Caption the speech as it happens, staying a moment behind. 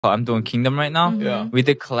I'm doing Kingdom right now. Yeah. We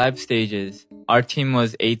did collab stages. Our team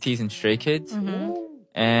was ATs and Stray Kids.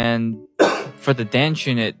 And for the dance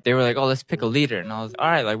unit, they were like, oh, let's pick a leader. And I was, all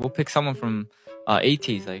right, like, we'll pick someone from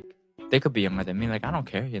ATs. Like, they could be younger than me. Like, I don't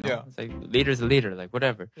care, you know? Yeah. It's like, leader's a leader, like,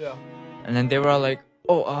 whatever. Yeah. And then they were all like,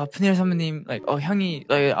 oh, Peniel 선배님, like, oh, 형이,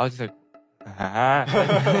 like, I was just like, like, I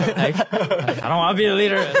don't want to be the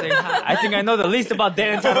leader. I think I know the least about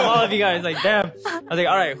dance out of all of you guys. Like, damn. I was like,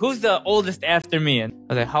 all right, who's the oldest after me? And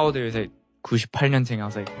I was like, how old are you? He was like, 98년생. I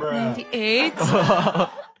was like, 98? I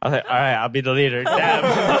was like, all right, I'll be the leader.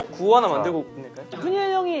 Damn. 구호 하나 만들고 끝낼까요?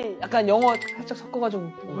 푸니엘 형이 약간 영어 살짝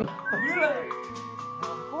섞어가지고.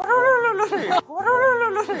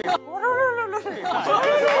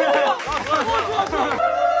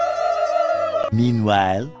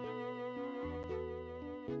 Meanwhile.